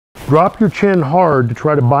Drop your chin hard to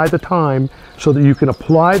try to buy the time so that you can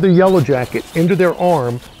apply the yellow jacket into their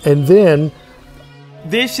arm, and then...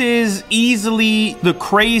 This is easily the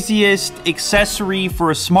craziest accessory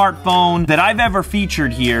for a smartphone that I've ever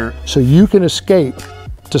featured here. So you can escape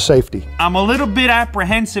to safety. I'm a little bit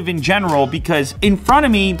apprehensive in general because in front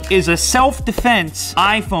of me is a self-defense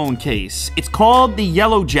iPhone case. It's called the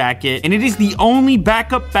Yellow Jacket, and it is the only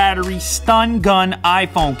backup battery stun gun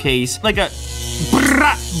iPhone case. Like a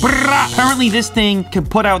brah, brah. Apparently this thing can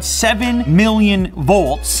put out 7 million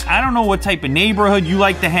volts. I don't know what type of neighborhood you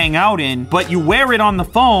like to hang out in, but you wear it on the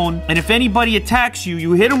phone, and if anybody attacks you,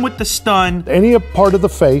 you hit them with the stun. Any part of the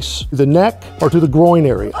face, the neck, or to the groin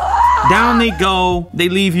area. Down they go, they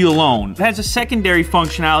leave you alone. It has a secondary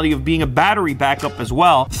functionality of being a battery backup as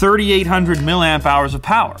well. 3,800 milliamp hours of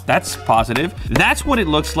power. That's positive. That's what it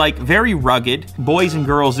looks like, very rugged. Boys and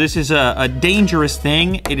girls, this is a dangerous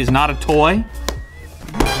thing. It is not a toy.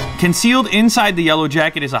 Concealed inside the Yellow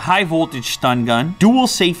Jacket is a high voltage stun gun, dual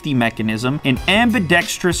safety mechanism, an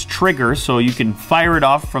ambidextrous trigger so you can fire it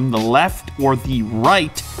off from the left or the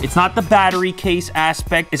right. It's not the battery case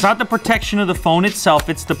aspect. It's not the protection of the phone itself.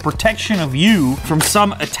 It's the protection of you from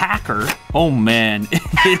some attacker. Oh man,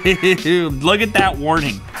 look at that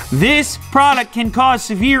warning. This product can cause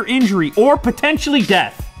severe injury or potentially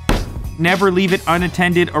death. Never leave it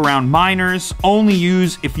unattended around minors. Only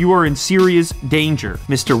use if you are in serious danger.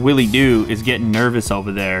 Mr. Willie Doo is getting nervous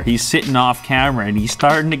over there. He's sitting off camera and he's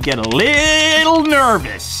starting to get a little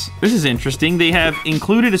nervous. This is interesting. They have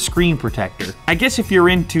included a screen protector. I guess if you're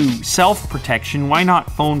into self-protection, why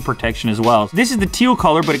not phone protection as well? This is the teal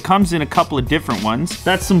color, but it comes in a couple of different ones.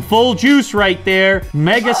 That's some full juice right there.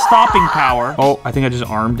 Mega stopping power. Oh, I think I just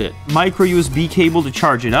armed it. Micro USB cable to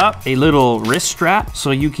charge it up. A little wrist strap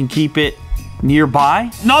so you can keep it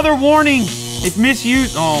nearby. Another warning, if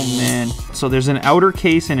misused. Oh man. So there's an outer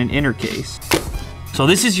case and an inner case. So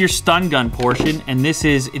this is your stun gun portion, and this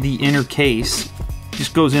is the inner case.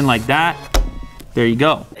 Just goes in like that. There you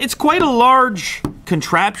go. It's quite a large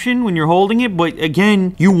contraption when you're holding it, but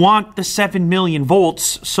again, you want the 7 million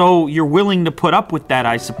volts, so you're willing to put up with that,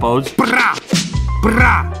 I suppose. Brah!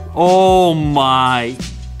 Brah! Oh my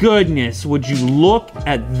goodness, would you look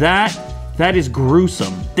at that? That is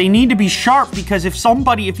gruesome. They need to be sharp because if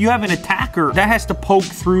you have an attacker, that has to poke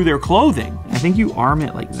through their clothing. I think you arm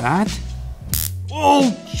it like that.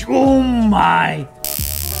 Oh my.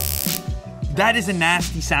 That is a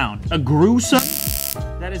nasty sound. A gruesome,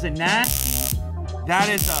 that is a nasty, that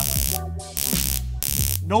is a...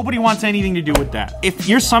 Nobody wants anything to do with that. If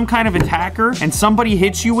you're some kind of attacker and somebody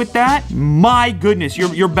hits you with that, my goodness,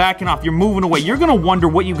 you're backing off, you're moving away. You're gonna wonder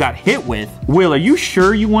what you got hit with. Will, are you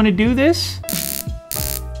sure you wanna do this?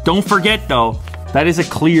 Don't forget though, that is a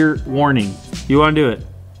clear warning. You wanna do it?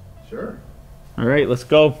 Sure. All right, let's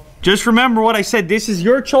go. Just remember what I said, this is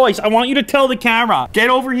your choice. I want you to tell the camera. Get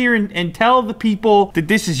over here and tell the people that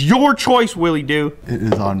this is your choice, Willie Doo. It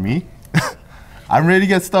is on me. I'm ready to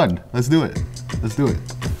get stunned. Let's do it. Let's do it.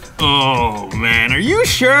 Oh man, are you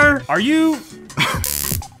sure? Are you?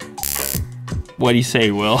 What do you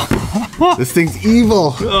say, Will? This thing's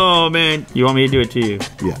evil. Oh man, you want me to do it to you?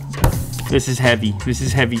 Yeah. This is heavy. This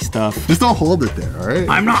is heavy stuff. Just don't hold it there, all right?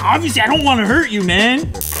 I'm not, obviously I don't want to hurt you,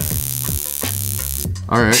 man.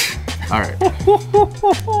 All right, all right.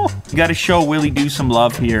 You gotta show Willie Doo some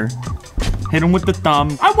love here. Hit him with the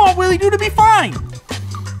thumb. I want Willie Doo to be fine.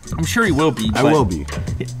 I'm sure he will be. I will be.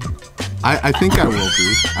 I think I will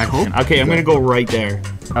be. I hope. Okay, I'm gonna go right there.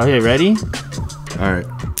 Okay, ready? All right.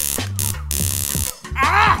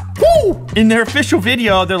 Ah! Woo! In their official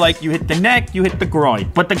video, they're like, you hit the neck, you hit the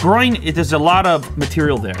groin. But the groin, there's a lot of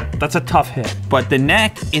material there. That's a tough hit. But the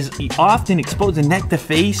neck is often exposed. The neck, the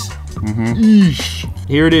face. Eesh.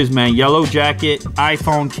 Here it is, man. Yellow Jacket,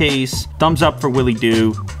 iPhone case. Thumbs up for Willie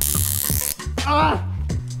Doo. Ah!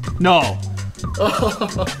 No.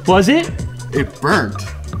 Was it? It burnt.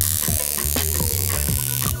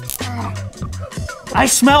 I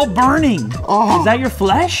smell burning. Oh. Is that your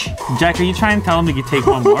flesh? Jack, are you trying to tell him to take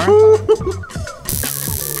one more?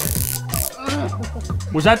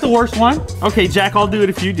 Was that the worst one? Okay, Jack, I'll do it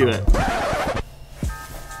if you do it.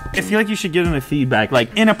 I feel like you should give them the feedback.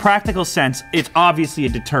 Like, in a practical sense, it's obviously a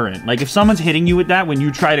deterrent. Like, if someone's hitting you with that when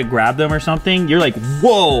you try to grab them or something, you're like,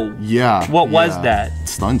 whoa. Yeah. What was that? It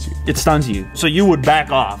stuns you. It stuns you. So you would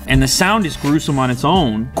back off. And the sound is gruesome on its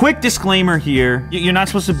own. Quick disclaimer here. You're not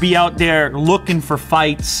supposed to be out there looking for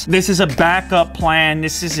fights. This is a backup plan.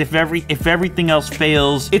 This is if everything else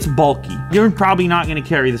fails. It's bulky. You're probably not going to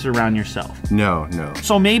carry this around yourself. No, no.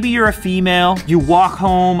 So maybe you're a female. You walk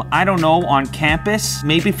home, I don't know, on campus.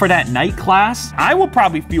 Maybe for that night class, I will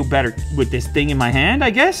probably feel better with this thing in my hand, I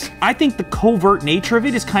guess. I think the covert nature of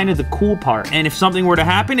it is kind of the cool part. And if something were to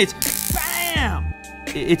happen, it's BAM!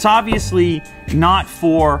 It's obviously not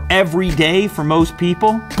for every day for most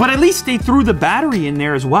people, but at least they threw the battery in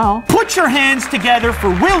there as well. Put your hands together for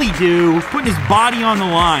Willie Doo, putting his body on the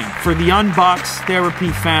line for the Unbox Therapy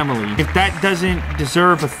family. If that doesn't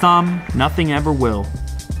deserve a thumb, nothing ever will.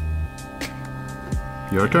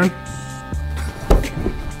 Your turn?